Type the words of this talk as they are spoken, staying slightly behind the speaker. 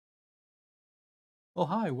Oh,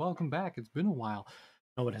 hi, welcome back. It's been a while.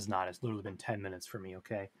 No, it has not. It's literally been 10 minutes for me,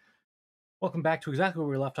 okay? Welcome back to exactly where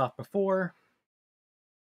we left off before.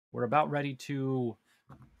 We're about ready to...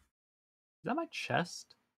 Is that my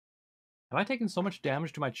chest? Have I taken so much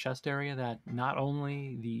damage to my chest area that not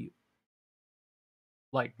only the,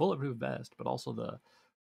 bulletproof vest, but also the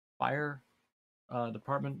fire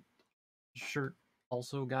department shirt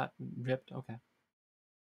also got ripped? Okay.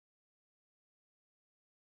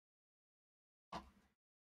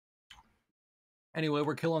 Anyway,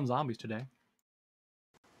 we're killing zombies today.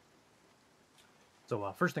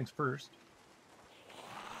 So, first things first,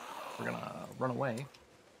 we're gonna run away.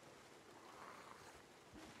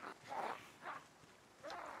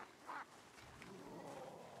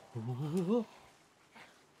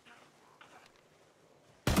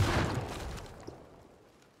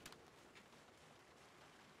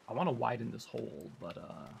 I want to widen this hole, but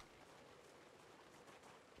oh,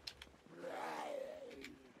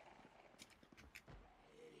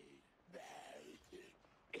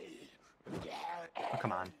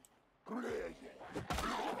 come on.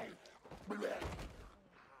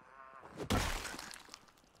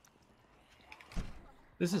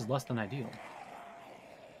 This is less than ideal.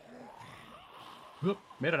 Oop,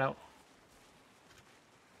 made it out.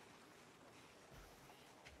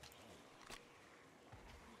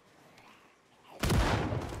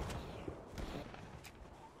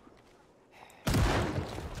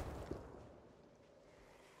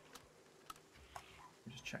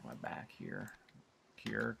 Just check my back here.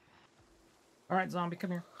 Here. All right, zombie,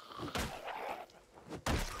 come here.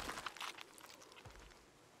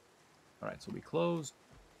 All right, so we closed.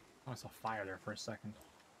 Oh, I saw fire there for a second.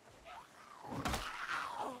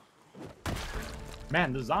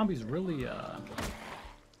 Man, the zombies really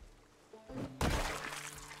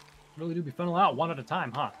really do be funneling out one at a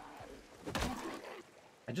time, huh?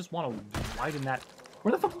 I just want to widen that.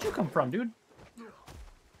 Where the fuck did you come from, dude?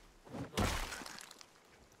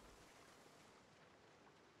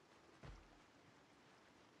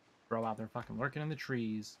 Bro out there fucking lurking in the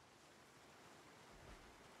trees.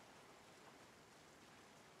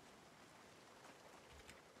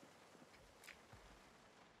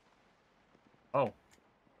 Oh,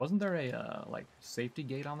 wasn't there a safety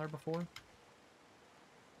gate on there before?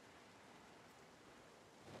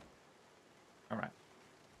 All right,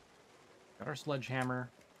 got our sledgehammer.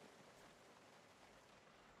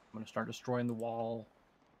 I'm gonna start destroying the wall.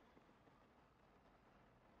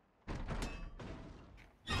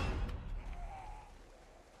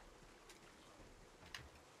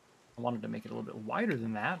 I wanted to make it a little bit wider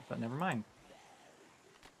than that, but never mind.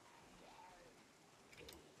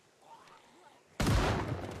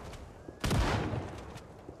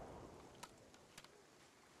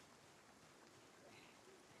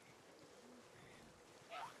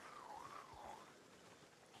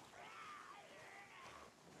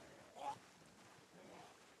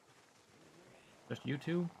 Just you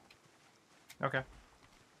two? Okay.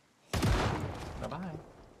 Bye-bye.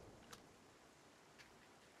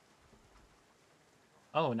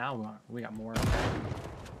 Oh, now we got more. Okay.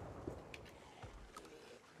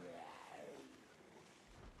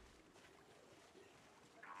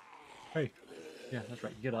 Hey. Yeah, that's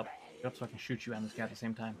right. Get up. Get up so I can shoot you and this guy at the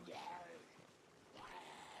same time.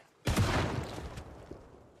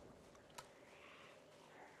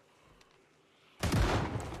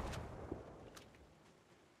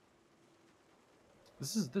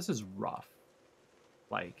 This is rough.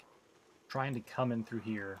 Like, trying to come in through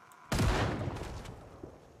here.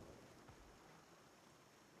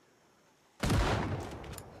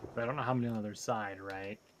 But I don't know how many on the other side,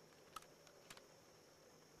 right?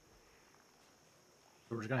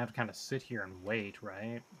 So we're just gonna have to kind of sit here and wait,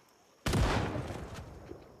 right?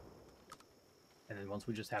 And then once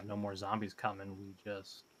we just have no more zombies coming, we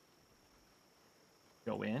just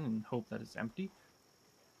go in and hope that it's empty.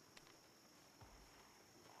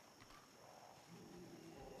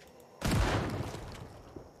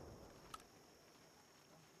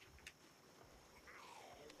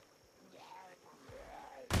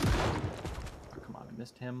 Oh, come on, I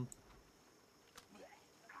missed him.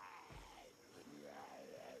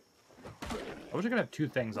 I wish I could have two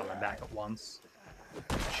things on my back at once.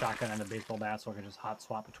 A shotgun and a baseball bat so I could just hot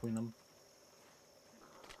swap between them.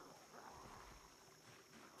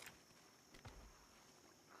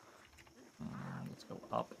 Let's go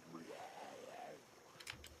up.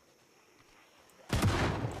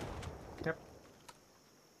 Yep.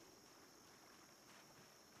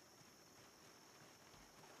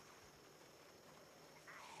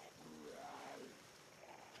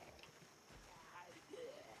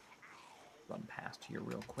 Run past here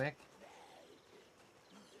real quick.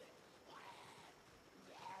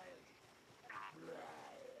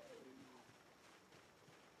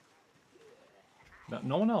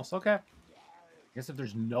 No one else. Okay. I guess if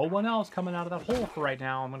there's no one else coming out of that hole for right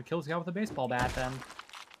now, I'm gonna kill this guy with a baseball bat then.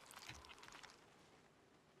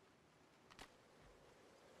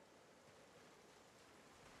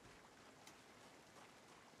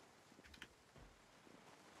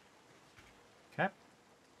 Okay.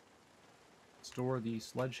 Store the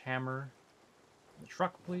sledgehammer in the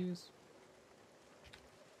truck, please.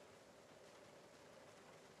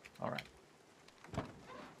 All right.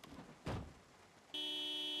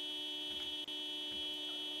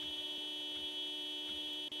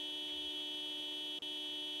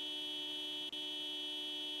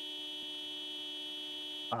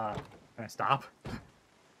 Can I stop?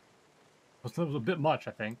 That was a bit much,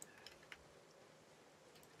 I think.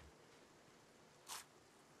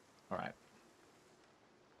 All right.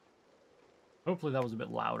 Hopefully that was a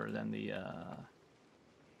bit louder than the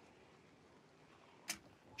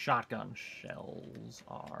shotgun shells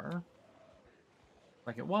are.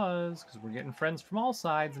 Like it was, because we're getting friends from all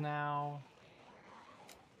sides now.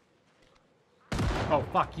 Oh,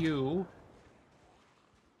 fuck you.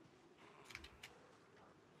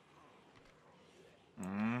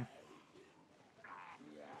 Mm.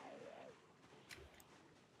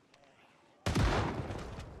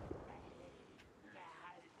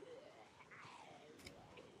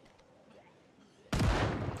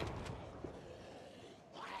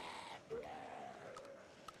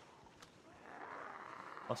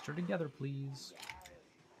 Cluster together, please.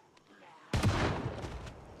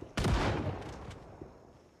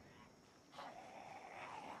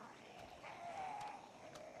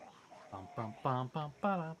 Bum, bum, bum, bum,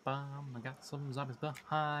 ba, bum. I got some zombies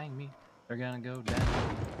behind me. They're gonna go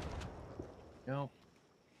down. Go.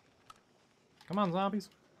 Come on, zombies.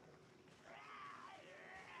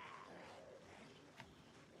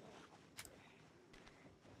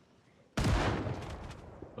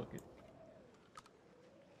 Book it.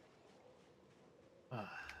 Come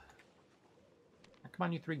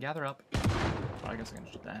on, you three, gather up. Well, I guess I can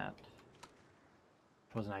just do that.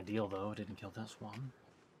 Wasn't ideal, though. Didn't kill this one.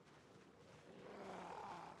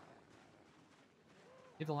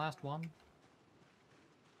 You the last one?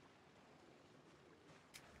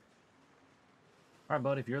 Alright,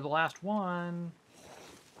 bud, if you're the last one...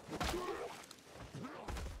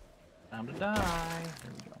 Time to die.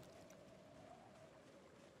 There we go.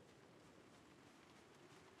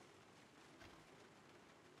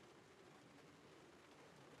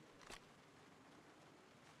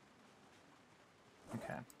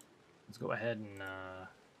 Okay. Let's go ahead and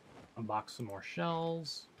unbox some more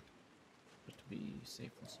shells. Just to be safe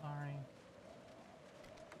and sorry.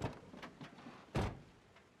 I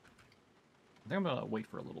think I'm gonna wait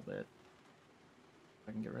for a little bit. If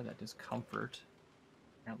I can get rid of that discomfort.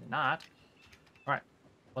 Apparently not. Alright.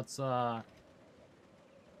 Let's what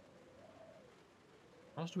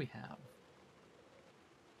else do we have?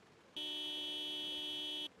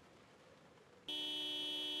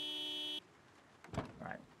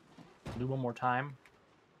 Alright. Do one more time.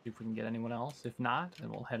 See if we can get anyone else. If not, then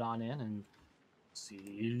we'll head on in and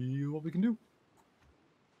see what we can do.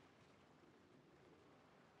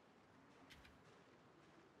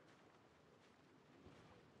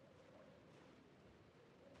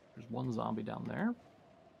 There's one zombie down there.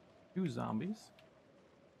 2 zombies.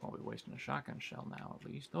 Won't be wasting a shotgun shell now, at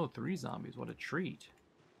least. Oh, 3 zombies. What a treat.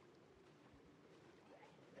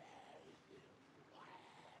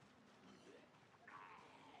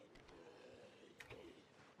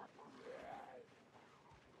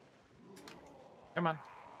 Come on.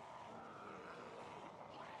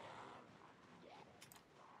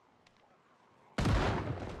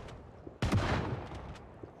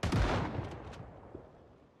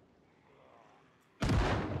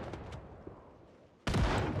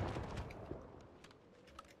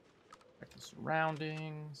 Check the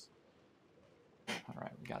surroundings.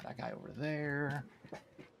 Alright, we got that guy over there.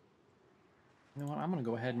 You know what? I'm gonna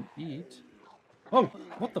go ahead and eat. Oh,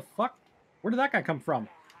 what the fuck? Where did that guy come from?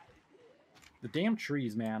 The damn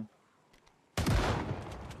trees, man. It's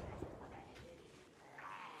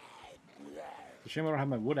a shame I don't have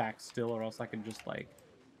my wood axe still, or else I could just, like,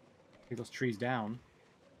 take those trees down.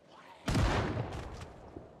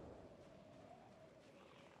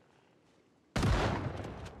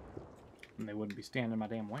 And they wouldn't be standing in my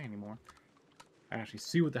damn way anymore. I actually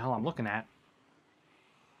see what the hell I'm looking at.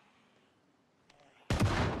 I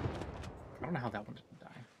don't know how that one didn't die.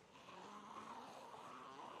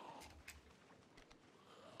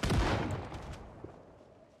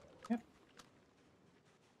 Yep.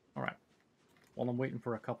 Alright. While I'm waiting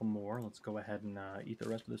for a couple more, let's go ahead and eat the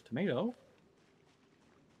rest of this tomato.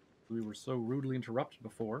 We were so rudely interrupted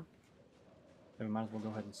before. Then we might as well go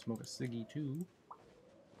ahead and smoke a ciggy too.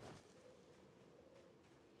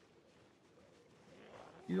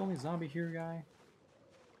 You the only zombie here, guy?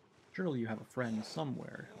 Surely you have a friend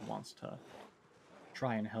somewhere who wants to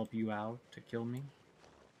try and help you out to kill me?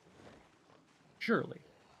 Surely.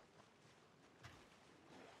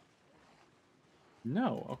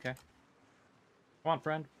 No, okay. Come on,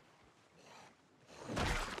 friend.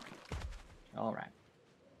 Alright.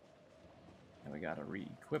 Now we gotta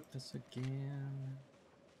re-equip this again.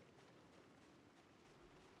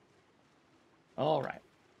 Alright.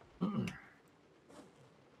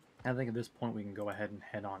 I think at this point we can go ahead and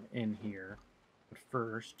head on in here. But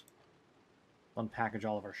first, unpackage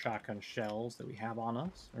all of our shotgun shells that we have on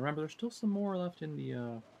us. Remember, there's still some more left in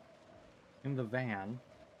the van.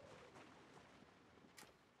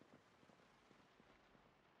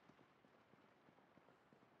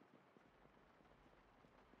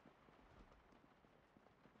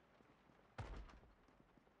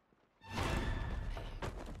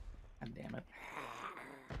 God damn it.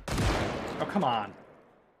 Oh, come on.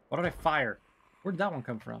 What did I fire? Where did that one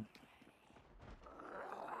come from?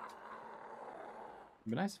 It'd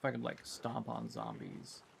be nice if I could, like, stomp on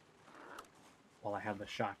zombies while I have the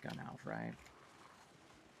shotgun out, right?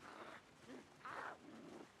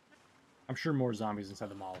 I'm sure more zombies inside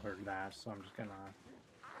the mall heard that, so I'm just gonna...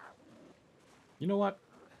 You know what?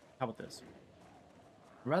 How about this?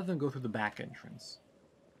 Rather than go through the back entrance,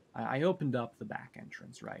 I opened up the back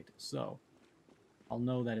entrance, right? So I'll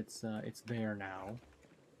know that it's there now.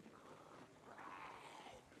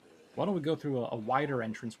 Why don't we go through a wider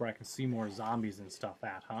entrance where I can see more zombies and stuff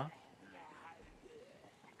at, huh?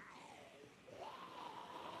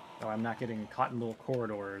 So I'm not getting caught in little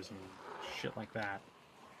corridors and shit like that.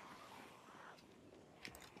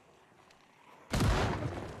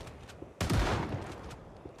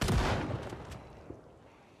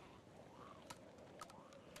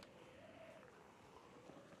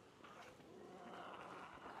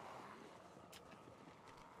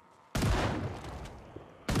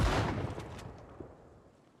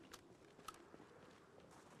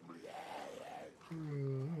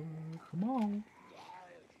 Come on.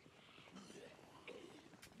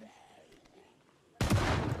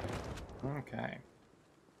 Okay.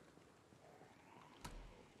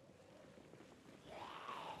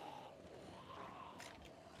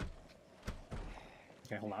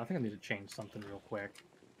 Okay, hold on. I think I need to change something real quick.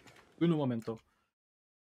 Uno momento.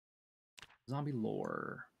 Zombie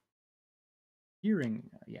lore. Hearing.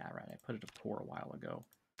 Yeah, right. I put it to poor a while ago.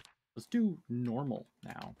 Let's do normal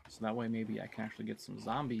now. So that way maybe I can actually get some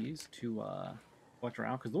zombies to watch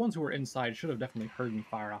around. Because the ones who were inside should have definitely heard me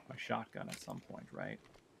fire off my shotgun at some point, right?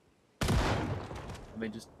 They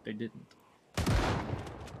didn't.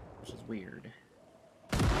 Which is weird.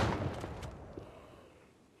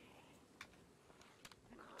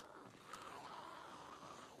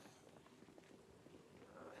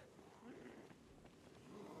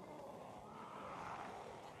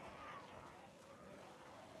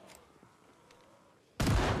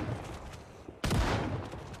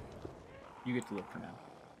 You get to live for now.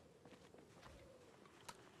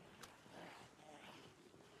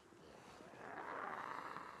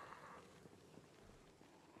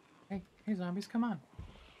 Hey zombies, come on.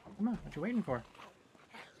 Come on, what you waiting for?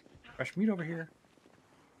 Fresh meat over here.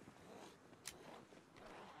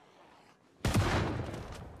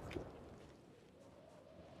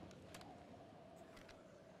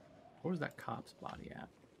 Where's that cop's body at?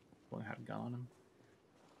 One had a gun on him.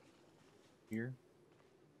 Here.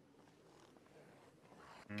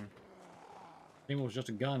 I think it was just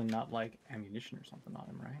a gun and not like ammunition or something on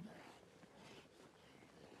him, right?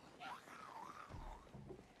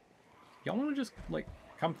 Y'all want to just like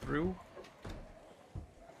come through?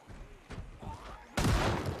 Am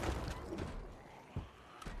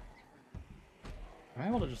I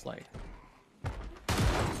able to just like...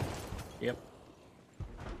 Yep.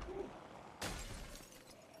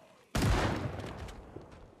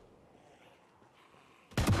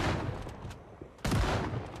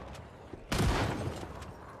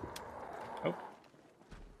 Oh.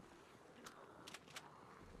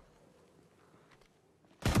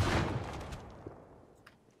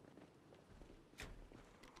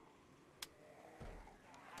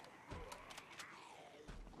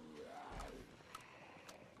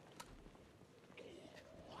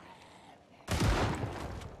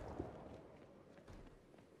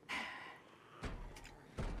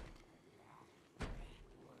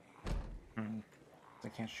 I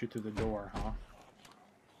can't shoot through the door, huh?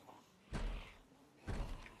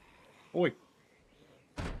 Oi!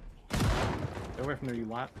 Get away from there, you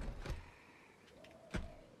lot.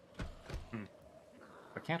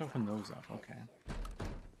 I can't open those up, okay.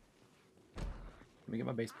 Let me get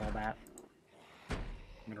my baseball bat. I'm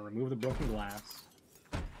gonna remove the broken glass.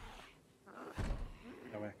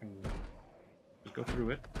 That way I can just go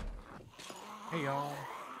through it. Hey, y'all.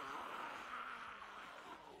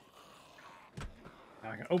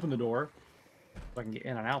 Now I can open the door, so I can get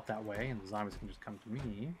in and out that way, and the zombies can just come to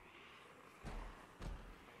me.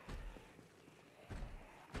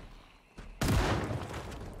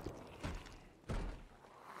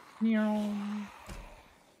 Meow.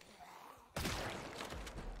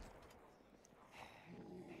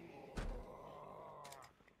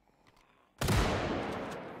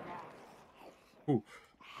 Ooh,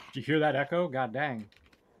 did you hear that echo? God dang.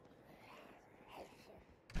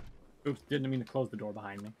 Oops, didn't mean to close the door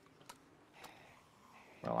behind me.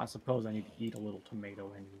 Well, I suppose I need to eat a little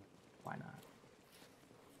tomato anyway. Why not?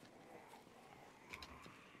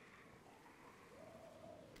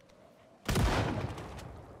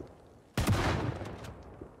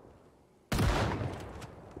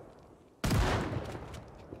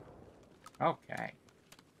 Okay.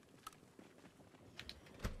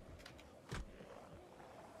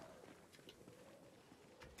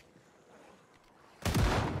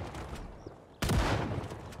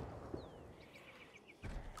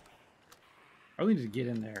 I really need to get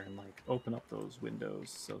in there and like open up those windows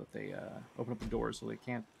so that they open up the doors so they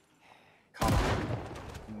can't come.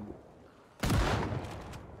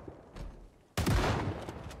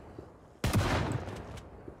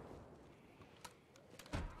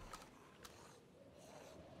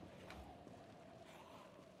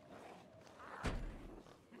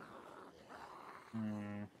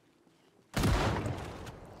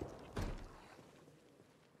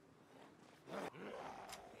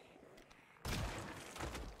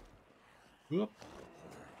 Whoop.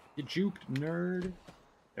 Get juked, nerd.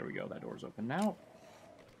 There we go. That door's open now.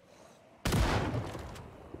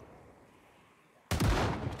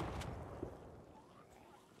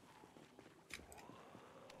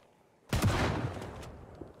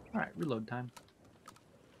 Alright, reload time.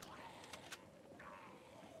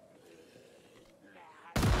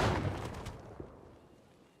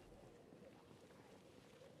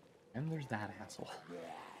 And there's that asshole.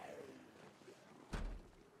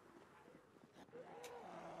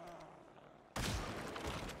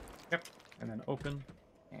 Yep. And then open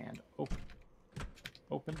and open.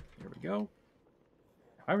 Open. Here we go.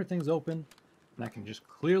 Now everything's open. And I can just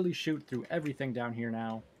clearly shoot through everything down here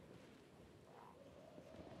now.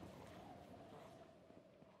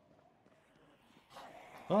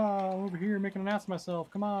 Oh, over here making an ass of myself.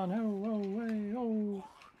 Come on. Oh, oh, hey, oh.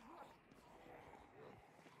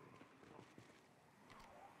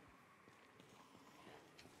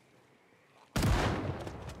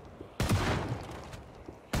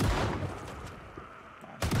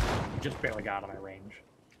 Just barely got out of my range.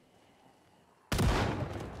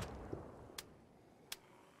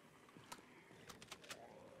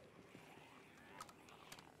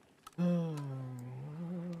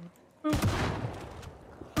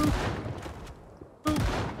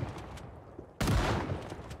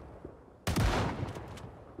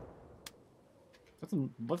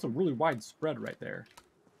 That's a really wide spread right there.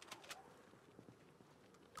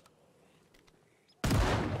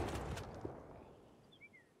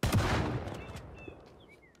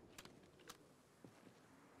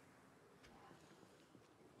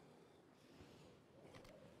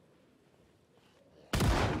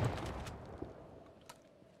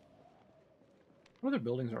 What other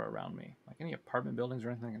buildings are around me? Like any apartment buildings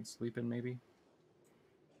or anything I can sleep in, maybe?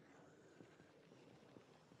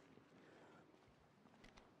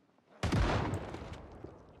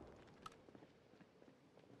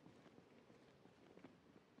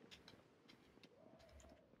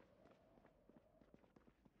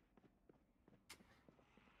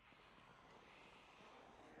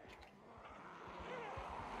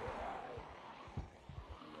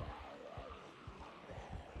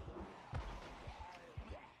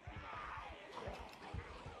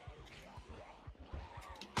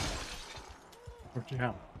 Where'd you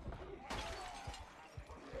have?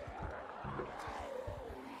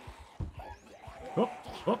 Oh,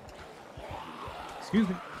 oh. Excuse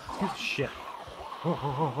me. Excuse me. Shit. Oh,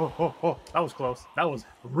 oh, oh, oh, oh. That was close. That was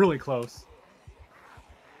really close.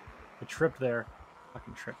 I tripped there.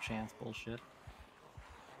 Fucking trip chance bullshit.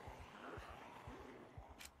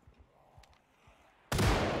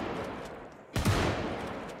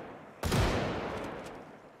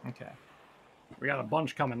 Okay. We got a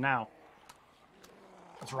bunch coming now.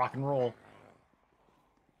 Let's rock and roll.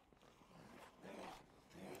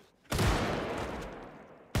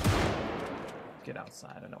 Get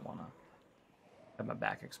outside. I don't want to have my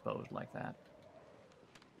back exposed like that.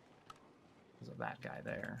 There's a that guy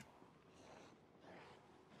there.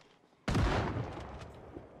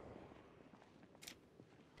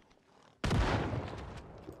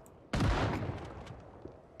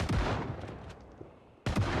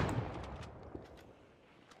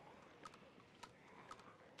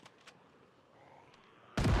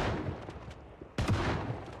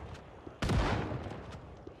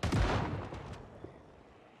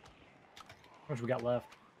 How much we got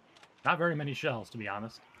left? Not very many shells, to be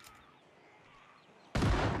honest.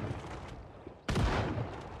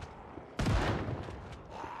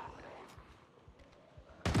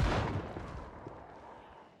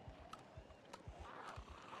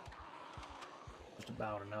 Just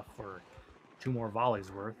about enough for 2 more volleys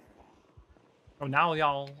worth. Oh, now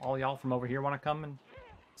all y'all from over here want to come and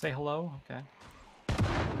say hello? Okay.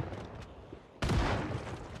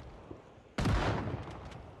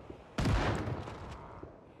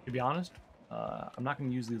 To be honest, I'm not going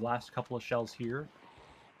to use the last couple of shells here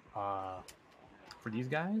for these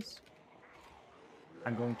guys.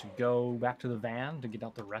 I'm going to go back to the van to get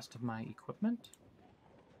out the rest of my equipment.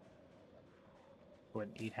 Go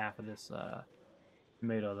ahead and eat half of this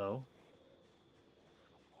tomato, though.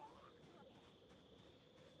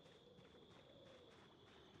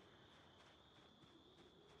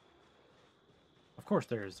 Of course,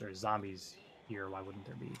 there's zombies here. Why wouldn't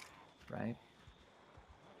there be, right?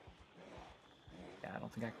 Yeah, I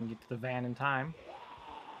don't think I can get to the van in time.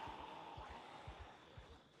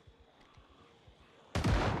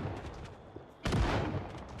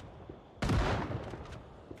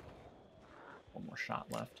 One more shot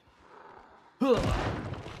left. Come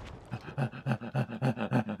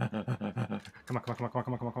on, come on, come on, come on,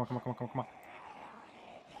 come on, come on, come on, come on, come on, come on.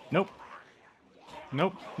 Nope.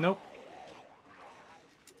 Nope, nope.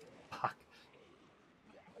 Fuck.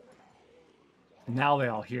 Now they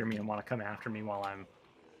all hear me and want to come after me while I'm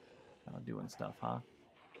doing stuff, huh?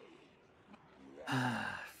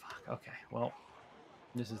 Fuck, okay, well,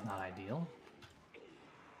 this is not ideal.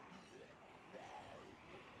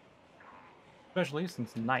 Especially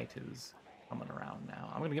since night is coming around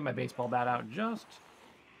now. I'm gonna get my baseball bat out just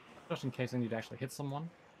in case I need to actually hit someone.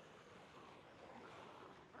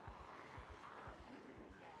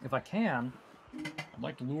 If I can, I'd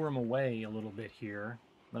like to lure them away a little bit here,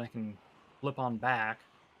 then I can flip on back,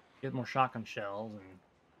 get more shotgun shells, and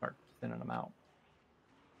start thinning them out.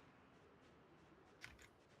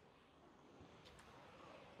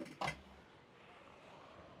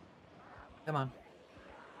 Come on.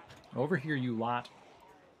 Over here, you lot.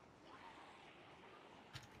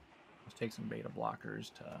 Let's take some beta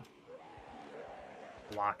blockers to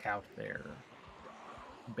block out their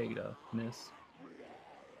beta-ness.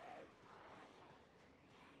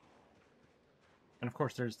 And of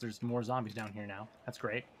course, there's more zombies down here now. That's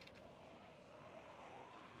great.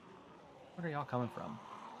 Where are y'all coming from?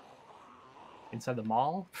 Inside the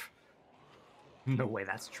mall? No way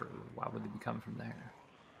that's true. Why would they be coming from there?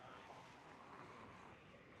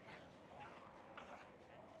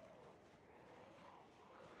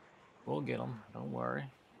 We'll get them. Don't worry.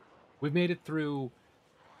 We've made it through,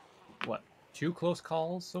 what, 2 close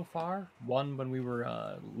calls so far? One when we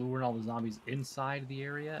were luring all the zombies inside the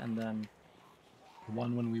area, and then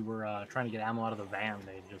one when we were trying to get ammo out of the van.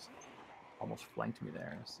 They just almost flanked me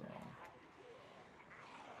there, so...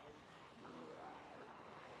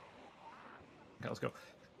 Okay, let's go.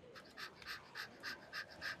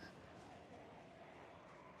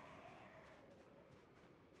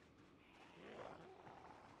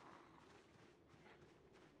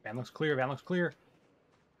 Van looks clear, van looks clear.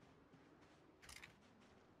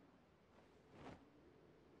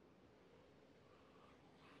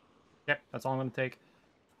 Yep, that's all I'm going to take.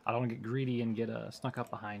 I don't want to get greedy and get snuck up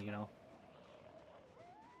behind, you know.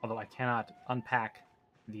 Although I cannot unpack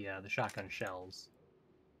the shotgun shells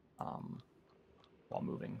while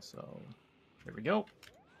moving, so there we go.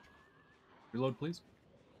 Reload, please.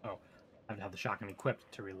 Oh, I have to have the shotgun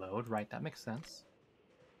equipped to reload, right? That makes sense.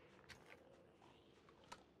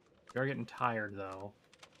 We are getting tired, though.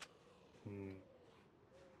 Alright,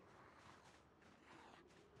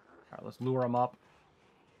 let's lure them up.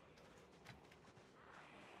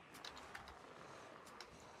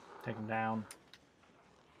 Take them down.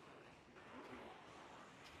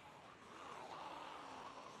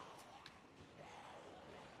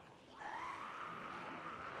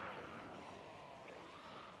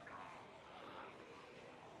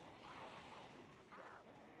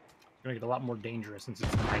 It's gonna get a lot more dangerous since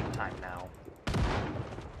it's nighttime now.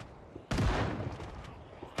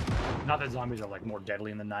 Not that zombies are like more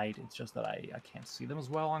deadly in the night, it's just that I can't see them as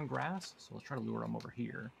well on grass, so let's try to lure them over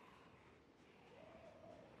here.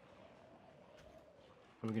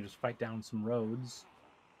 So we can just fight down some roads.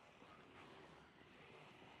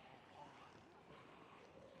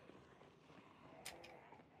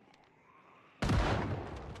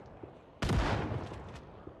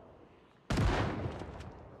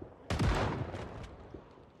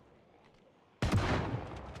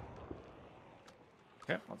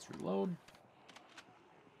 Okay, let's reload.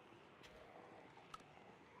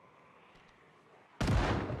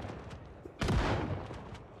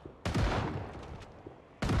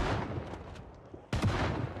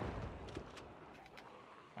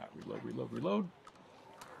 Reload.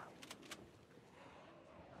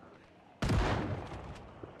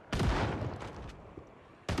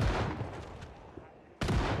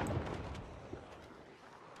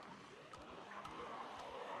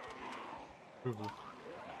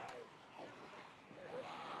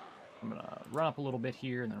 I'm gonna run up a little bit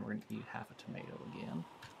here, and then we're gonna eat half a tomato again.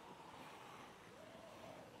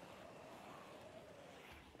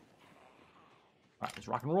 All right, let's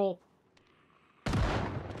rock and roll.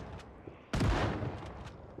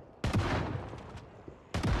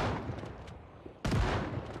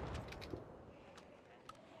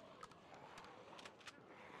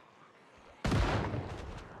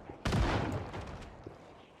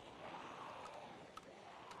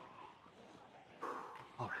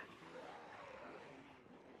 All right.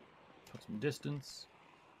 Put some distance.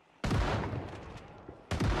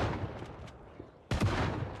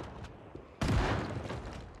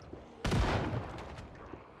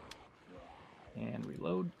 And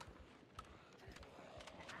reload.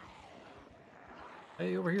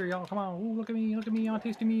 Hey, over here, y'all. Come on. Ooh, look at me. Look at me. I'm a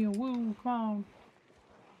tasty meal. Woo, come on.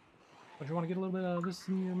 Don't you want to get a little bit of this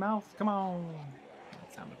in your mouth? Come on.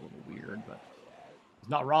 That sounded a little weird, but it's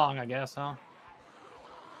not wrong, I guess, huh?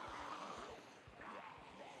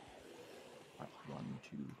 Right, 1,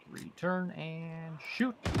 2, 3, turn and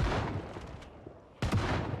shoot.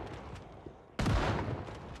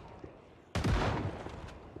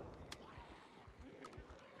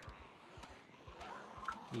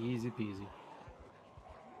 Easy peasy.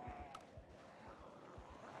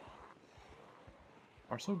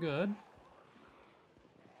 Are so good.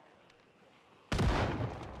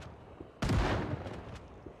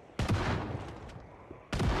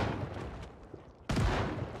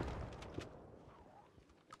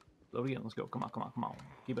 Load again. Let's go. Come on, come on, come on.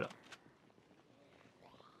 Keep it up.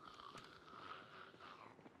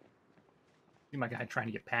 See my guy trying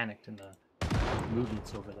to get panicked in the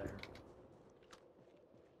movements over there.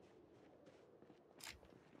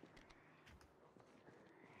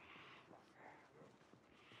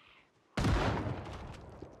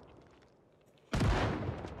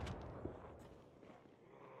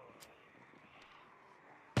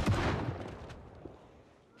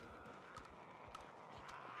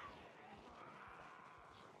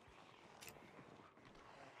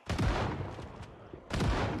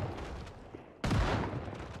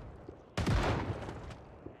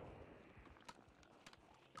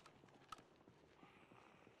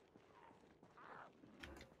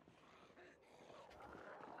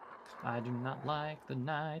 I do not like the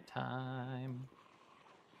nighttime.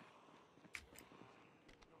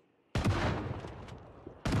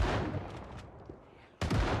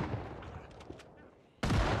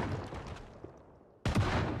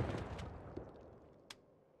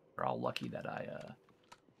 They're all lucky that I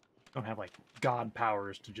don't have like god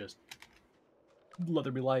powers to just let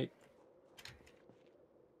there be light.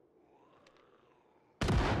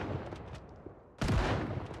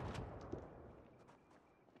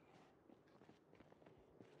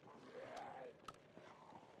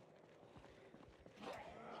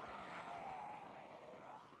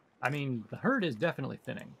 I mean, the herd is definitely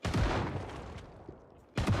thinning.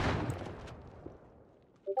 You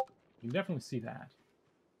can definitely see that.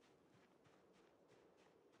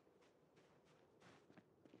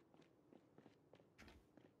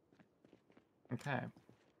 Okay.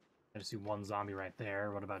 I just see one zombie right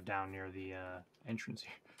there. What about down near the entrance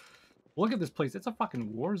here? Look at this place. It's a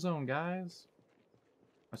fucking war zone, guys.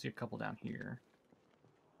 I see a couple down here.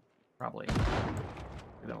 Probably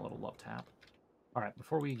give them a little love tap. All right,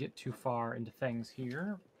 before we get too far into things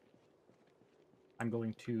here, I'm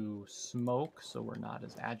going to smoke so we're not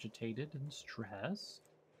as agitated and stressed.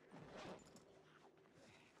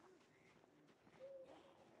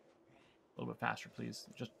 A little bit faster, please.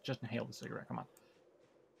 Just inhale the cigarette. Come on.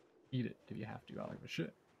 Eat it if you have to. I don't give a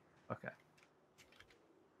shit. Okay.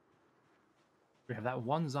 We have that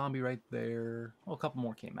one zombie right there. Oh, a couple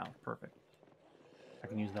more came out. Perfect. I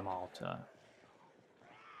can use them all to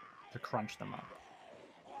crunch them up.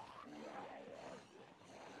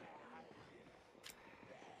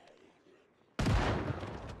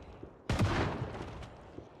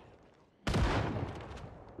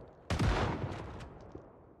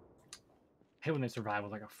 I hate when they survive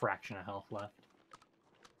with like a fraction of health left.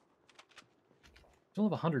 Still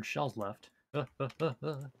have 100 shells left.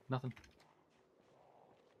 Nothing.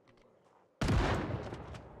 I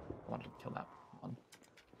wanted to kill that one.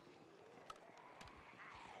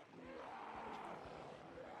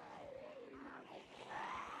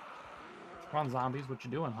 Come on, zombies, what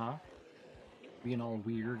you doing, huh? Being all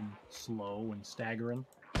weird and slow and staggering.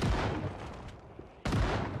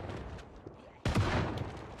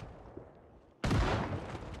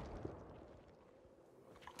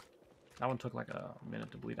 That one took like a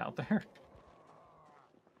minute to bleed out there.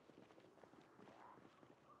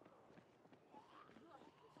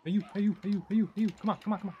 Hey you, hey you, hey you, hey you, hey you, come on,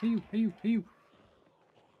 come on, come on, hey you, hey you, hey you.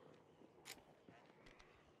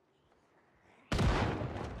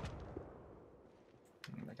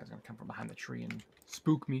 That guy's gonna come from behind the tree and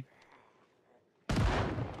spook me. I'm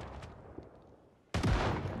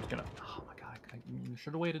just gonna, oh my god, I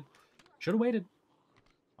should have waited. Should have waited.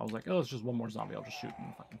 I was like, oh, it's just one more zombie, I'll just shoot him in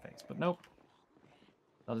the fucking face. But nope.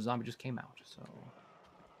 The other zombie just came out, so...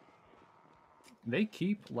 They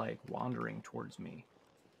keep, like, wandering towards me.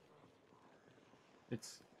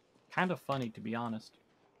 It's kind of funny, to be honest,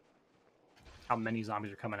 how many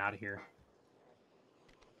zombies are coming out of here.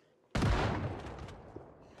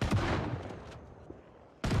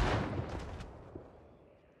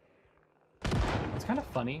 It's kind of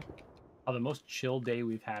funny how the most chill day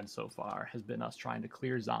we've had so far has been us trying to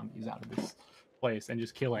clear zombies out of this place and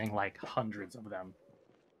just killing, like, hundreds of them.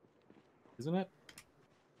 Isn't it?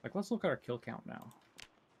 Like, let's look at our kill count now.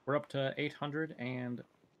 We're up to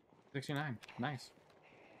 869. Nice.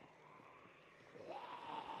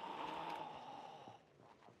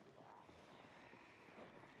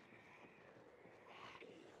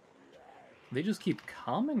 They just keep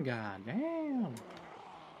coming, god damn.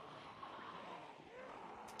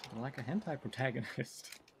 They're like a hentai protagonist.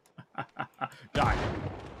 Die.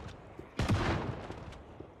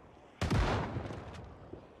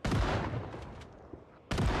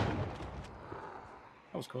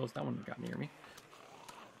 That was close. That one got near me.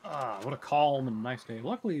 What a calm and nice day.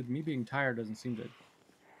 Luckily, me being tired doesn't seem to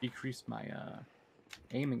decrease my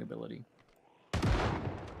aiming ability.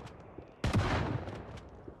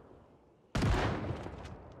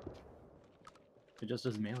 It just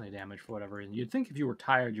does melee damage for whatever reason. You'd think if you were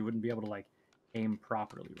tired, you wouldn't be able to, like, aim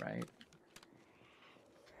properly, right?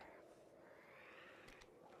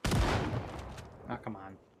 Ah, come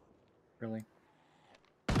on. Really?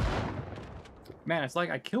 Man, it's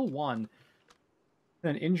like I kill one,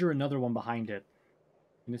 then injure another one behind it.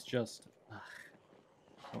 And it's just... ugh,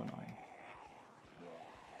 so annoying.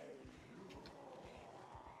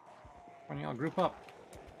 Come on, y'all, group up.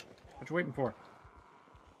 What you waiting for?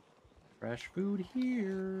 Fresh food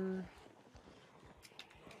here.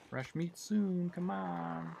 Fresh meat soon, come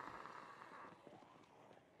on.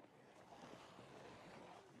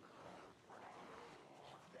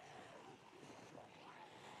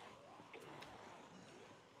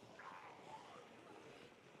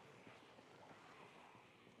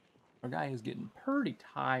 Our guy is getting pretty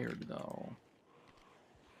tired, though.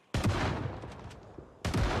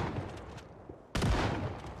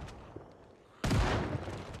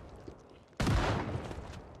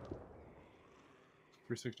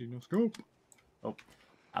 .360 no scope. Oh,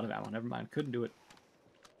 out of ammo. Never mind. Couldn't do it.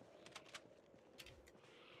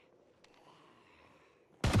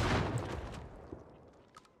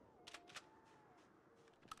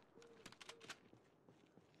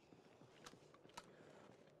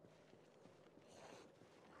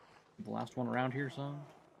 The last one around here, son.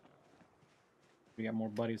 We got more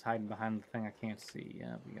buddies hiding behind the thing I can't see.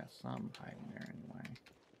 Yeah, we got some hiding there anyway.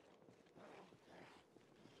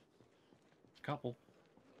 A couple.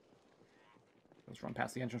 Let's run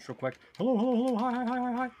past the entrance real quick. Hello, hello, hello, hi, hi, hi,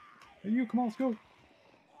 hi, hi. Hey, you, come on, let's go.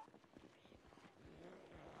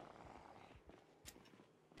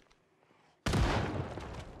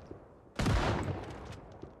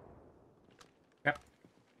 Yep.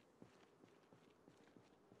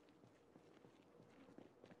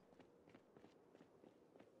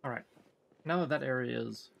 Alright. Now that that area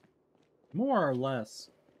is more or less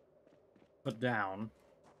put down,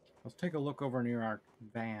 let's take a look over near our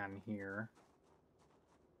van here.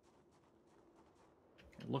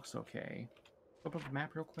 It looks okay. Open up the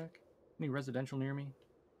map real quick. Any residential near me?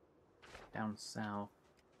 Down south.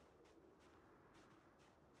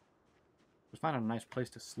 Just finding a nice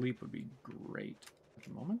place to sleep would be great. At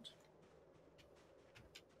the moment.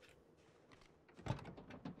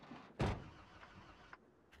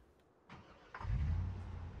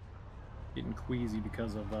 Getting queasy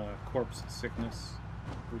because of corpse sickness.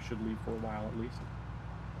 We should leave for a while at least.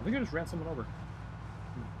 I think I just ran someone over.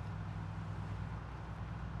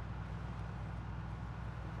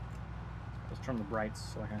 Let's turn the brights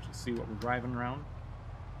so I can actually see what we're driving around.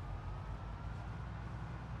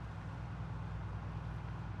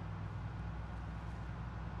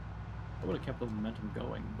 I would have kept the momentum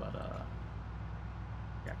going, but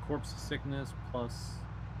yeah, corpse sickness plus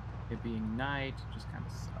it being night just kind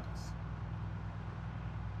of sucks.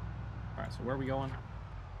 Alright, so where are we going?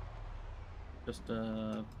 Just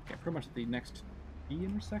yeah, pretty much the next T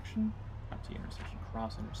intersection? Not T intersection,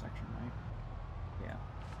 cross intersection, right? Yeah.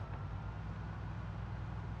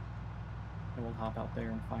 And we'll hop out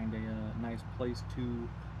there and find a nice place to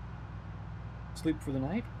sleep for the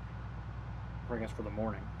night. Or I guess for the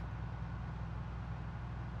morning.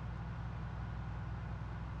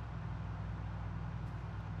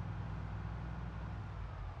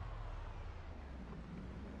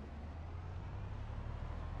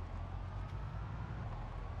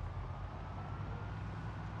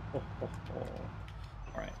 Oh, oh, oh.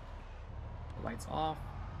 All right. The lights off.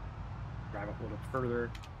 Drive up a little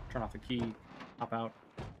further. Turn off the key. Hop out.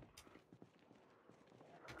 I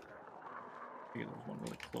figured there was one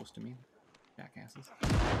really close to me. Jackasses.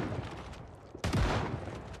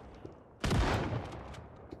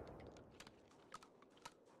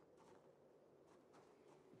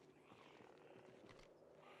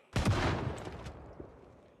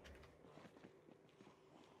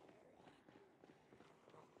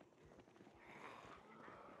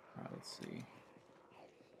 Alright, let's see.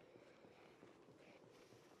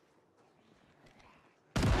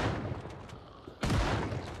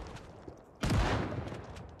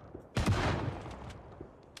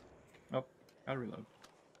 Oh, gotta reload.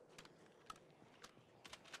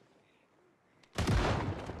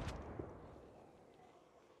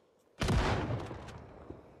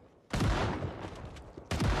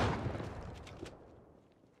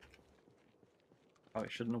 Probably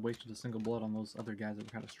shouldn't have wasted a single bullet on those other guys that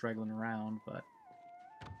were kind of straggling around, but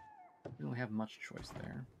we don't have much choice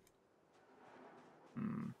there. I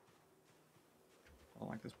don't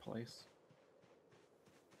like this place.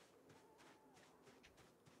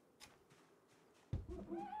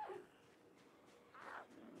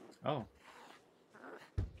 Oh.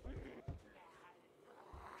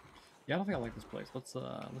 Yeah, I don't think I like this place. Let's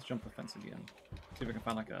jump the fence again. See if I can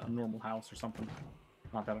find like a normal house or something.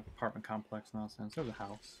 Not that apartment complex nonsense. There's a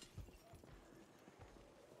house.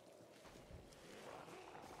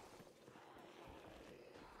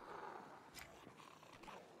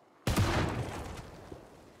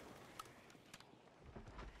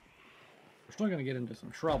 We're still gonna get into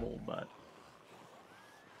some trouble, but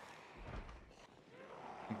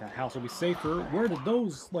I think that house will be safer. Where did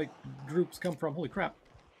those like groups come from? Holy crap!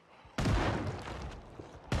 I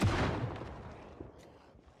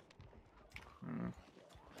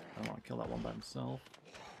don't want to kill that one by himself.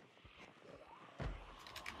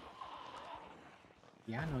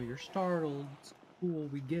 Yeah, I know you're startled. It's cool,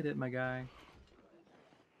 we get it, my guy.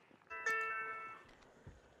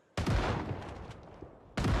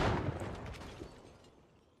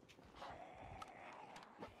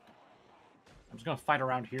 I'm just gonna fight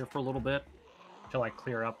around here for a little bit till I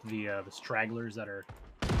clear up the stragglers that are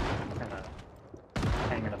kind of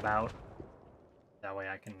hanging about. That way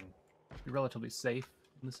I can be relatively safe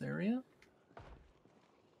in this area.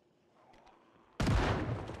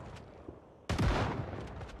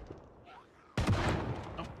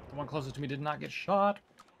 Oh, the one closest to me did not get shot.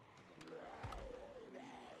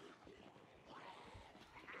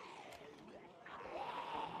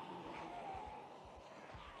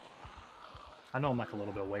 I know I'm like a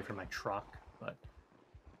little bit away from my truck, but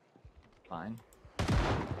fine.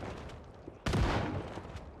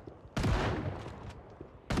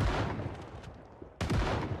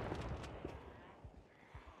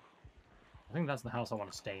 I think that's the house I want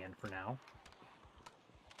to stay in for now.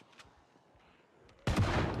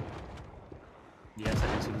 Yes, I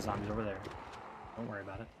can see the zombies over there. Don't worry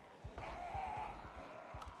about it.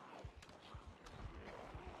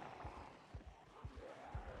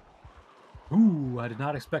 Ooh, I did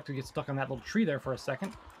not expect to get stuck on that little tree there for a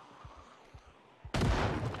second.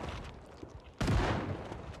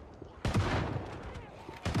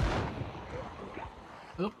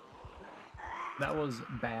 Oop. That was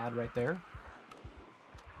bad right there.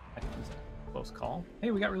 I think it was a close call.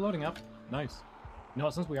 Hey, we got reloading up. Nice. You know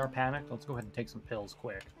what, since we are panicked, let's go ahead and take some pills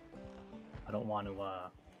quick. I don't want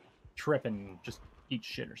to trip and just eat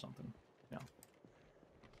shit or something. No.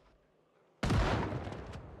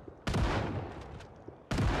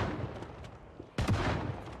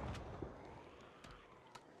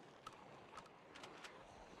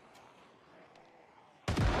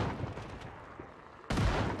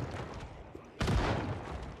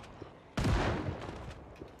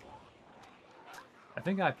 I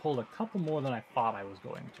think I pulled a couple more than I thought I was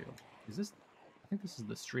going to. Is this... I think this is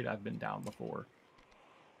the street I've been down before.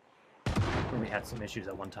 Where we had some issues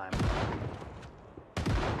at one time.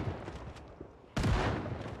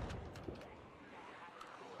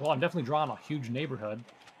 Well, I'm definitely drawing a huge neighborhood.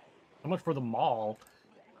 So much for the mall.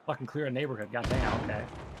 Fucking clear a neighborhood. Goddamn, okay.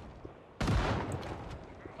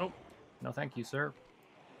 Oh, no thank you, sir.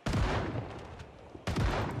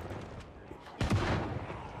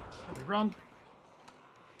 Run.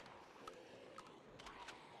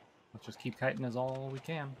 Let's just keep kiting as all we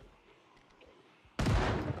can.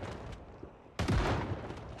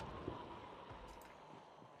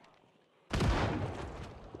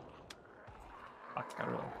 Fuck,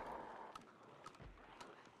 got roll.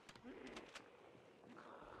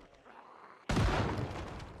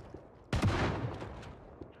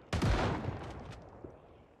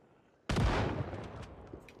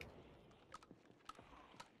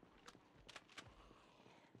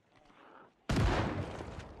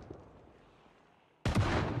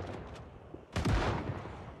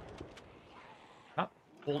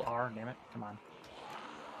 Hold R, damn it. Come on.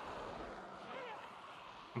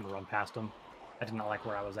 I'm gonna run past him. I did not like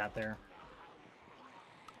where I was at there.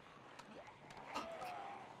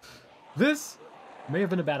 This may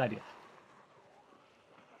have been a bad idea.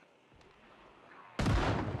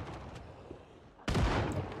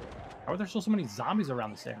 How are there still so many zombies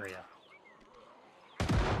around this area?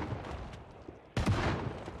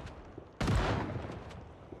 How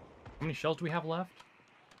many shells do we have left?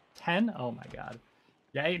 10? Oh my god.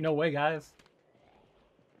 Yeah, ain't no way, guys.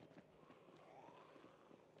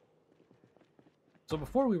 So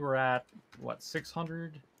before we were at, what,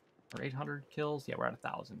 600 or 800 kills? Yeah, we're at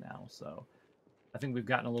 1,000 now, so I think we've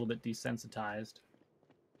gotten a little bit desensitized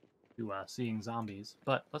to seeing zombies.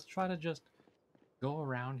 But let's try to just go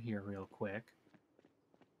around here real quick.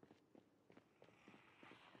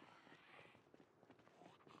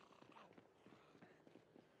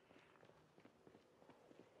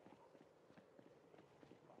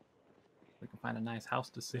 We can find a nice house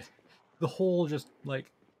to sit. The whole just,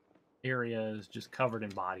 like, area is just covered in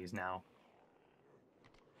bodies now.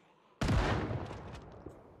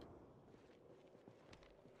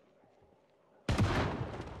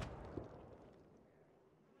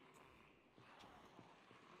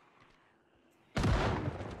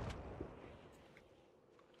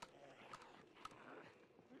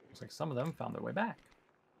 Looks like some of them found their way back.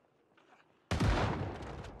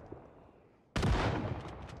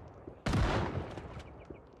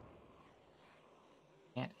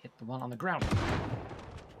 Can't hit the one on the ground.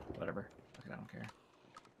 Whatever. Okay, I don't care.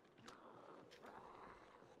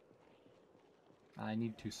 I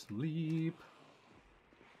need to sleep.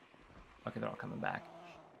 Okay, they're all coming back.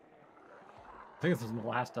 I think this is the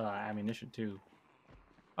last ammunition, too.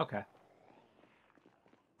 Okay.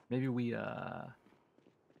 Maybe we, go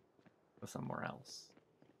somewhere else.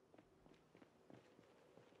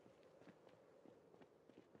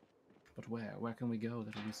 But where? Where can we go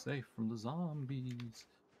that will be safe from the zombies?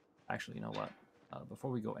 Actually, you know what?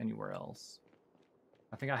 Before we go anywhere else,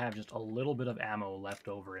 I think I have just a little bit of ammo left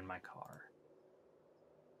over in my car.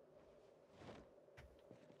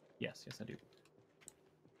 Yes, I do.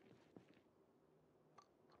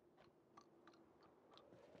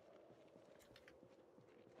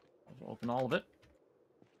 I'll open all of it.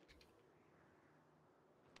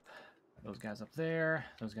 Those guys up there,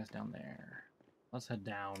 those guys down there. Let's head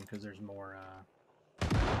down because there's more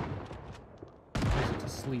places to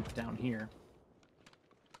sleep down here.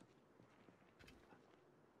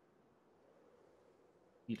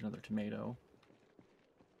 Eat another tomato.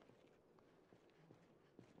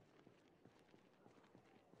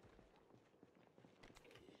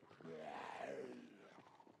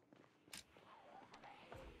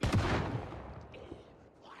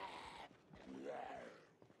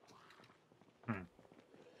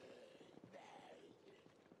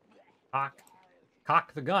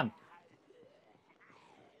 Cock the gun.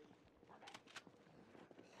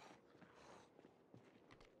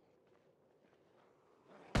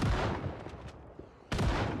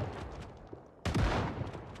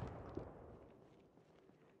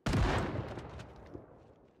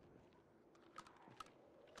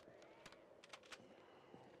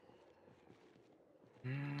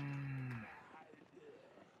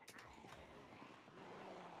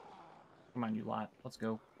 Come on, you lot. Let's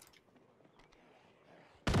go.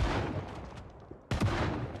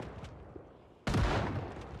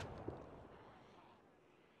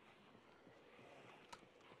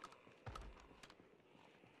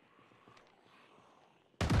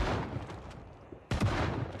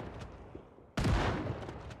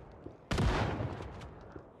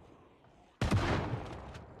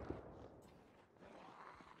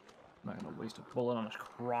 I'm not gonna waste a bullet on a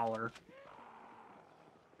crawler.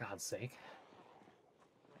 God's sake.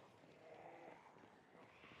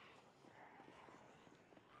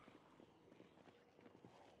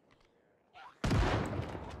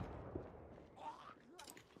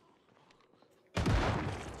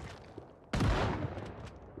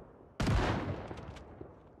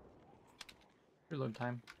 Reload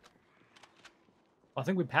time. Well, I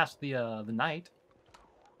think we passed the night.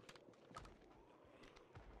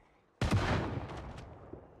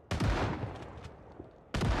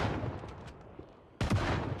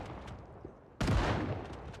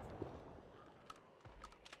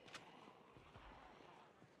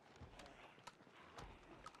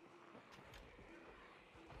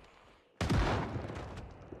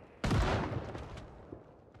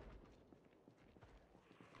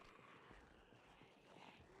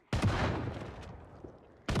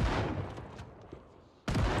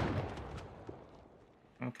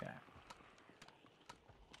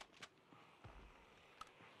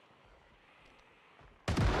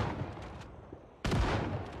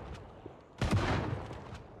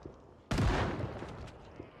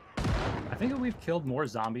 think that we've killed more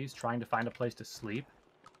zombies trying to find a place to sleep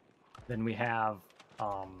than we have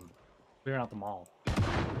clearing out the mall.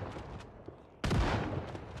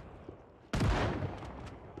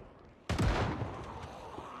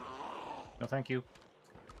 No, thank you.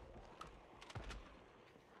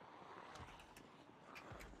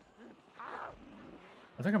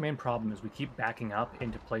 I think our main problem is we keep backing up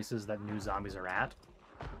into places that new zombies are at.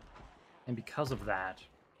 And because of that,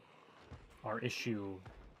 our issue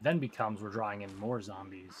then becomes we're drawing in more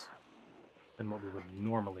zombies than what we would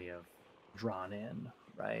normally have drawn in,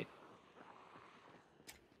 right?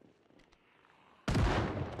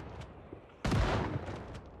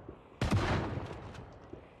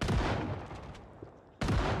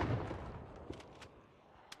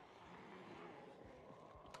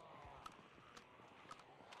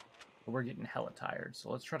 But we're getting hella tired, so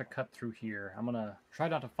let's try to cut through here. I'm gonna try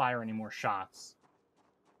not to fire any more shots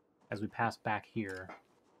as we pass back here.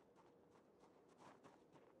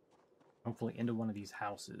 Hopefully into one of these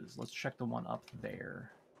houses. Let's check the one up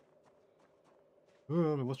there.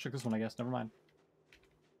 Let's check this one, I guess. Never mind.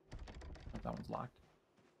 Oh, that one's locked.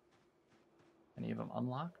 Any of them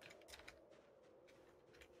unlocked?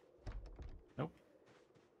 Nope.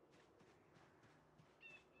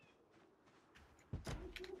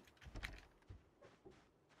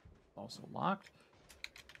 Also locked.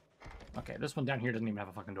 Okay, this one down here doesn't even have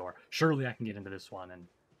a fucking door. Surely I can get into this one and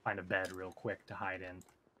find a bed real quick to hide in.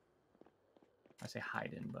 I say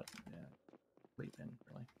hide in, but yeah, sleep in,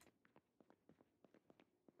 really.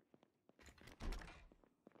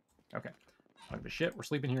 Okay. I don't give a shit. We're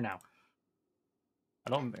sleeping here now. I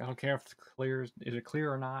don't care if it's clear. Is it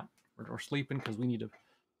clear or not? We're sleeping because we need to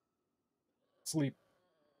sleep.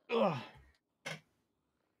 Ugh.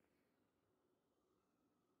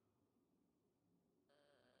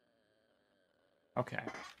 Okay.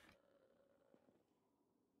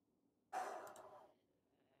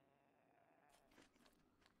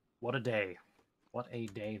 What a day. What a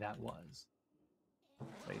day that was,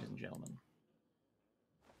 ladies and gentlemen.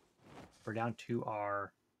 We're down to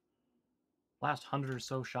our last 100 or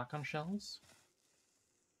so shotgun shells.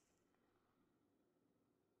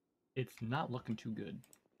 It's not looking too good.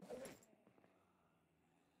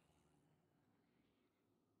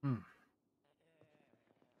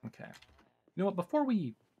 Okay. You know what? Before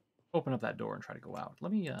we open up that door and try to go out,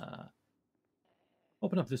 let me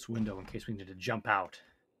open up this window in case we need to jump out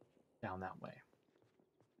down that way.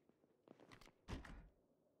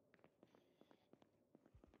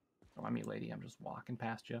 Don't mind me, lady. I'm just walking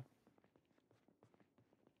past you.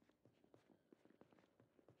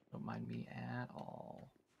 Don't mind me at all.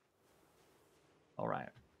 All right.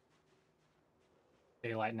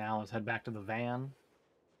 Daylight now. Let's head back to the van.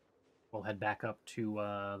 We'll head back up to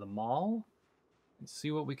the mall and see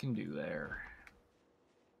what we can do there.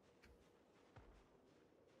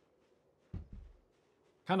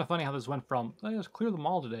 Kind of funny how this went from, let's clear the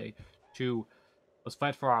mall today, to let's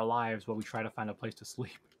fight for our lives while we try to find a place to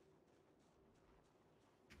sleep.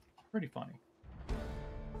 Pretty funny.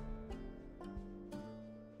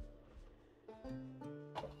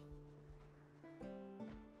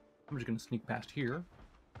 I'm just going to sneak past here.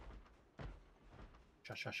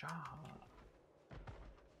 Sha-sha-sha.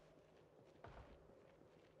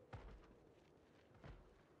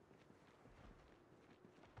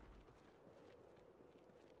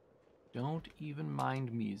 Don't even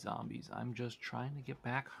mind me, zombies. I'm just trying to get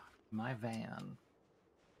back to my van.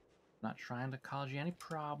 Not trying to cause you any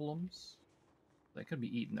problems. They could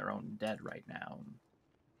be eating their own dead right now and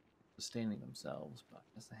sustaining themselves, but I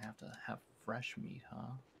guess they have to have fresh meat,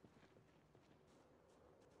 huh?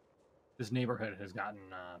 This neighborhood has gotten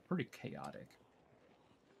pretty chaotic.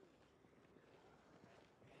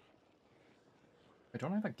 I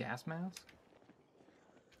don't have a gas mask?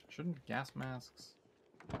 Shouldn't gas masks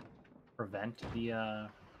prevent the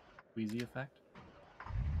wheezy effect?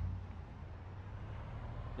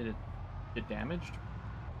 Did it get damaged?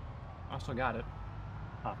 I still got it.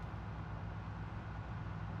 Huh.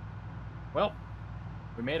 Well,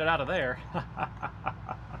 we made it out of there.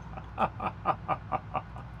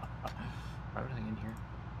 Everything in here?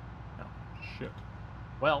 No. Shit.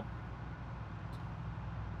 Well,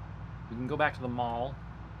 we can go back to the mall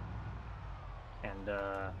and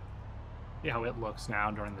see how it looks now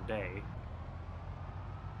during the day.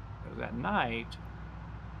 Because at night,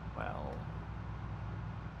 well,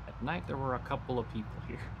 at night there were a couple of people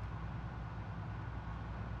here.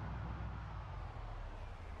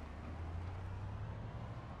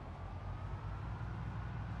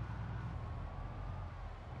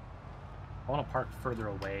 I want to park further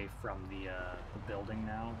away from the building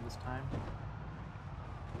now this time.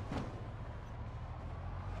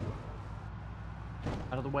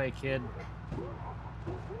 Out of the way, kid.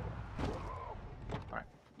 Alright,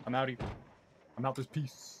 I'm outie. I'm out this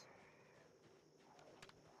piece.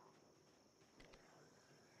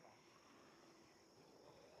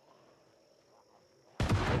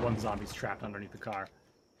 One zombie's trapped underneath the car.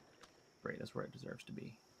 Great, that's where it deserves to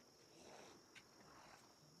be.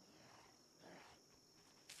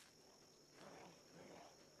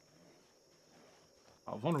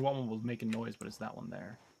 I was wondering what one was making noise, but it's that one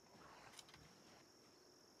there.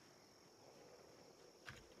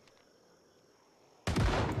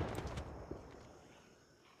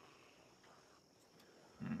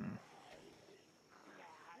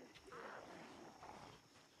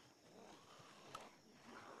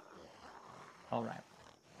 All right,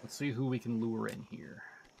 let's see who we can lure in here.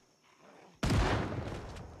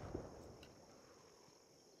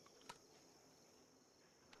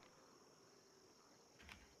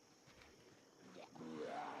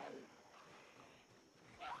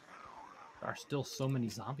 There are still so many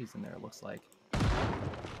zombies in there, it looks like.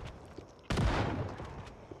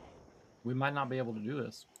 We might not be able to do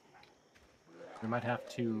this. We might have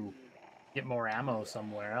to get more ammo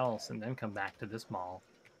somewhere else and then come back to this mall.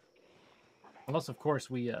 Unless, of course,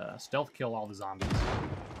 we stealth kill all the zombies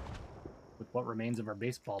with what remains of our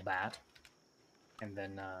baseball bat. And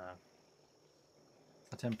then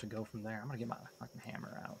attempt to go from there. I'm going to get my fucking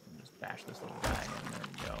hammer out and just bash this little guy in. There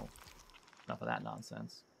we go. Enough of that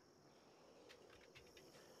nonsense.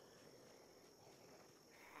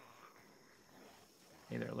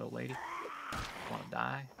 Hey there, little lady. Want to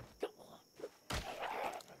die?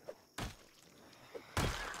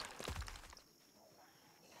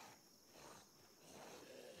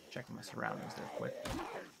 Checking my surroundings there quick.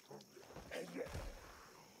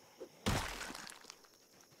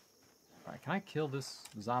 Alright, can I kill this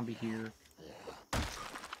zombie here?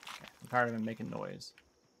 Okay, I'm tired of him making noise.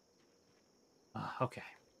 Okay.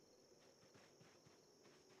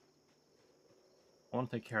 I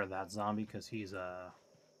want to take care of that zombie because he's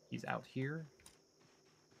out here.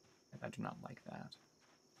 And I do not like that.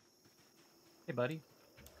 Hey, buddy.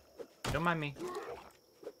 Don't mind me.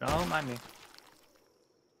 Don't mind me.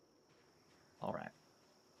 All right.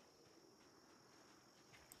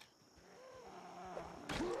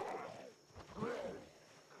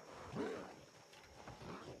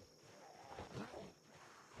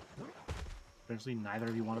 Eventually, neither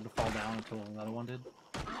of you wanted to fall down until another one did.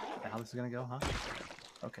 Is that how this is gonna go, huh?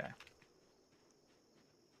 Okay.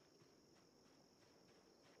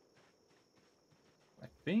 I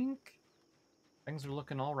think things are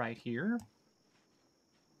looking all right here.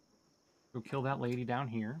 Go kill that lady down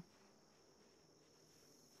here.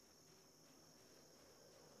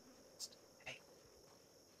 Hey.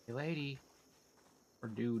 Hey, lady. Or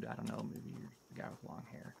dude, I don't know. Maybe you're the guy with long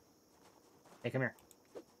hair. Hey, come here.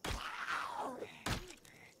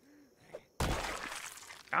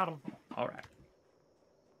 Got him. All right.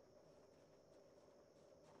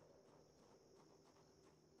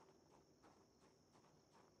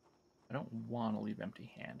 I don't want to leave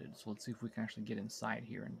empty-handed, so let's see if we can actually get inside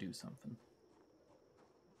here and do something.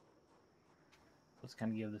 Let's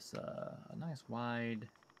kind of give this a nice wide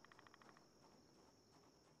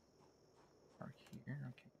arc here.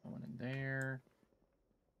 Okay, going in there.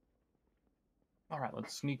 All right,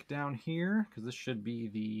 let's sneak down here, because this should be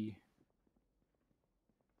the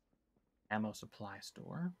ammo supply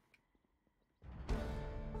store.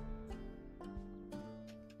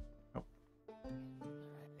 Oh.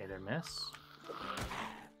 Hey there, miss.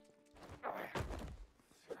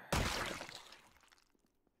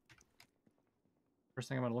 First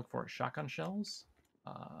thing I'm going to look for is shotgun shells.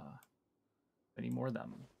 I need more of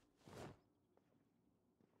them.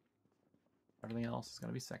 Everything else is going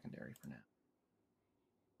to be secondary for now.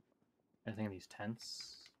 Anything in these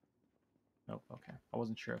tents? Nope, okay. I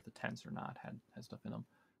wasn't sure if the tents or not had stuff in them.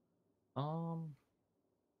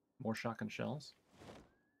 More shotgun shells.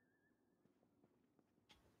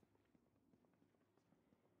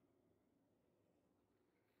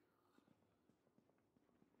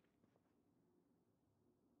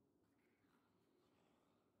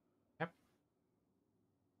 Yep.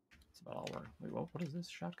 That's about all we're... Wait, what is this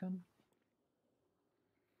shotgun?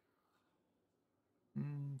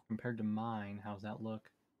 Compared to mine, how's that look?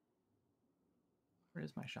 Where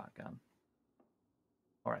is my shotgun?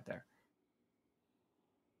 Oh, right there.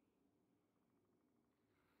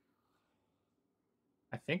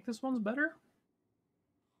 I think this one's better.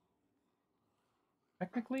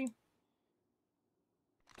 Technically.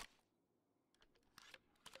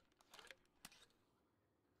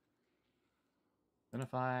 Then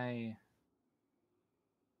if I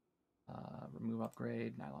remove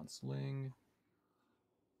upgrade, nylon sling.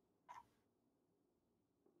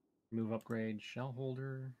 Move upgrade, shell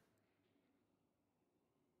holder.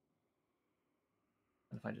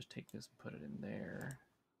 And if I just take this and put it in there,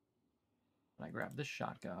 and I grab this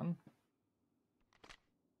shotgun.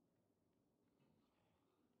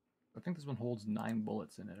 I think this one holds 9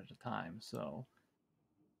 bullets in it at a time, so...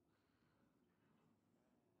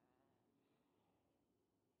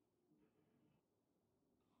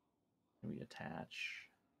 we attach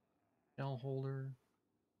shell holder.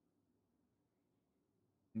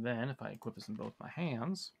 And then, if I equip this in both my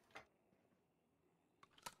hands,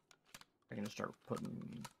 I can just start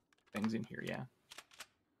putting things in here, yeah?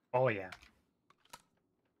 Oh, yeah.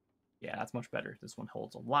 Yeah, that's much better. This one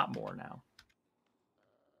holds a lot more now.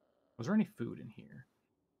 Was there any food in here?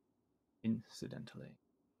 Incidentally.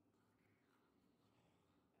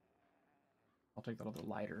 I'll take that other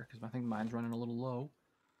lighter, because I think mine's running a little low.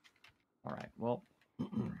 Alright, well,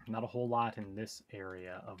 not a whole lot in this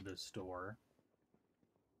area of the store.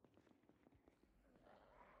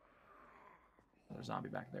 Another zombie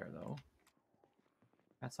back there, though.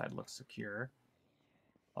 That side looks secure.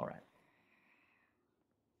 Alright.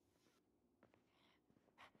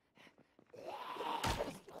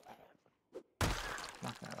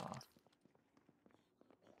 Knock that off.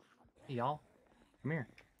 Hey, y'all. Come here.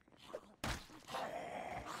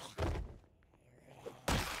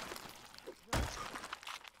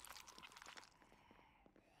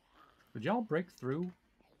 Would y'all break through?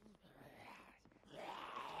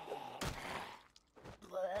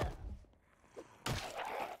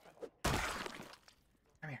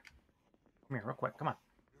 Come here. Come here, real quick. Come on.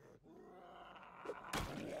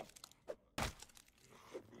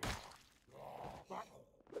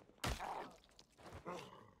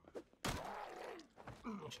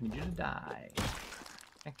 Just need you to die.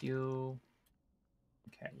 Thank you.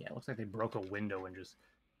 Okay, yeah, it looks like they broke a window and just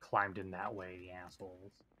climbed in that way, the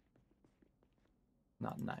assholes.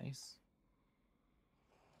 Not nice.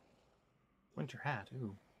 Winter hat,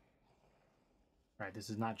 ooh. Right, this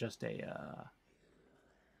is not just a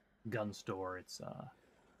gun store, it's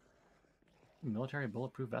military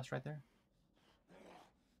bulletproof vest right there.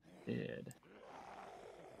 Did.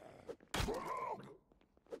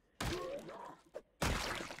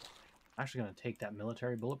 I'm actually going to take that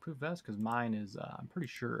military bulletproof vest because mine is, I'm pretty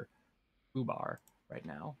sure, Ubar right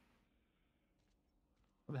now.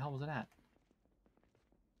 Where the hell was it at?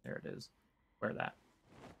 There it is. Where that?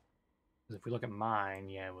 Because if we look at mine,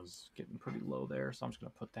 yeah, it was getting pretty low there, so I'm just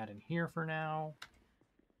going to put that in here for now.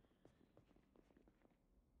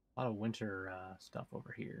 A lot of winter stuff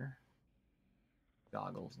over here.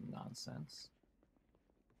 Goggles and nonsense.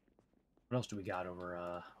 What else do we got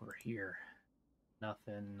over here?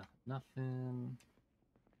 Nothing.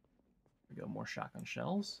 We go more shotgun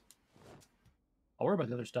shells. I'll worry about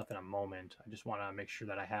the other stuff in a moment. I just want to make sure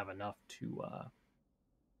that I have enough to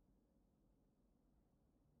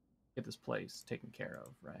get this place taken care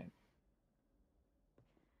of, right?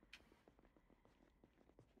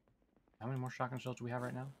 How many more shotgun shells do we have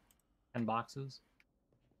right now? 10 boxes?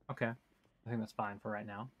 Okay. I think that's fine for right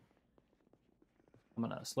now. I'm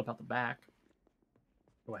going to slip out the back.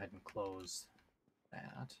 Go ahead and close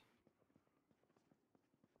that.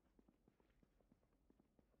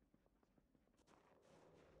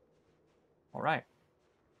 All right.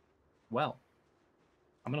 Well,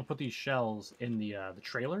 I'm going to put these shells in the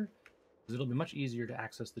trailer, because it'll be much easier to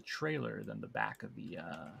access the trailer than the back of the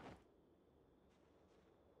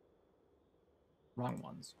wrong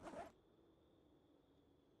ones.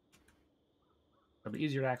 It'll be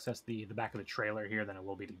easier to access the back of the trailer here than it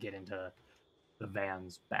will be to get into the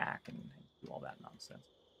van's back and do all that nonsense.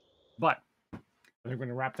 But I think we're going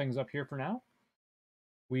to wrap things up here for now.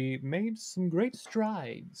 We made some great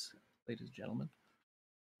strides, ladies and gentlemen.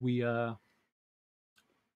 We God,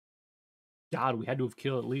 we had to have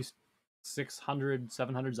killed at least 600,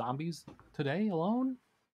 700 zombies today alone.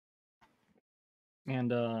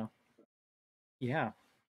 And yeah.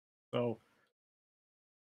 So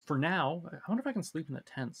for now, I wonder if I can sleep in the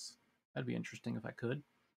tents. That'd be interesting if I could.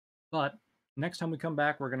 But next time we come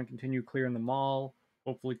back, we're going to continue clearing the mall.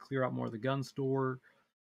 Hopefully clear out more of the gun store,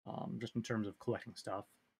 just in terms of collecting stuff.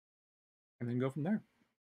 And then go from there.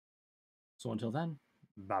 So until then,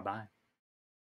 bye-bye.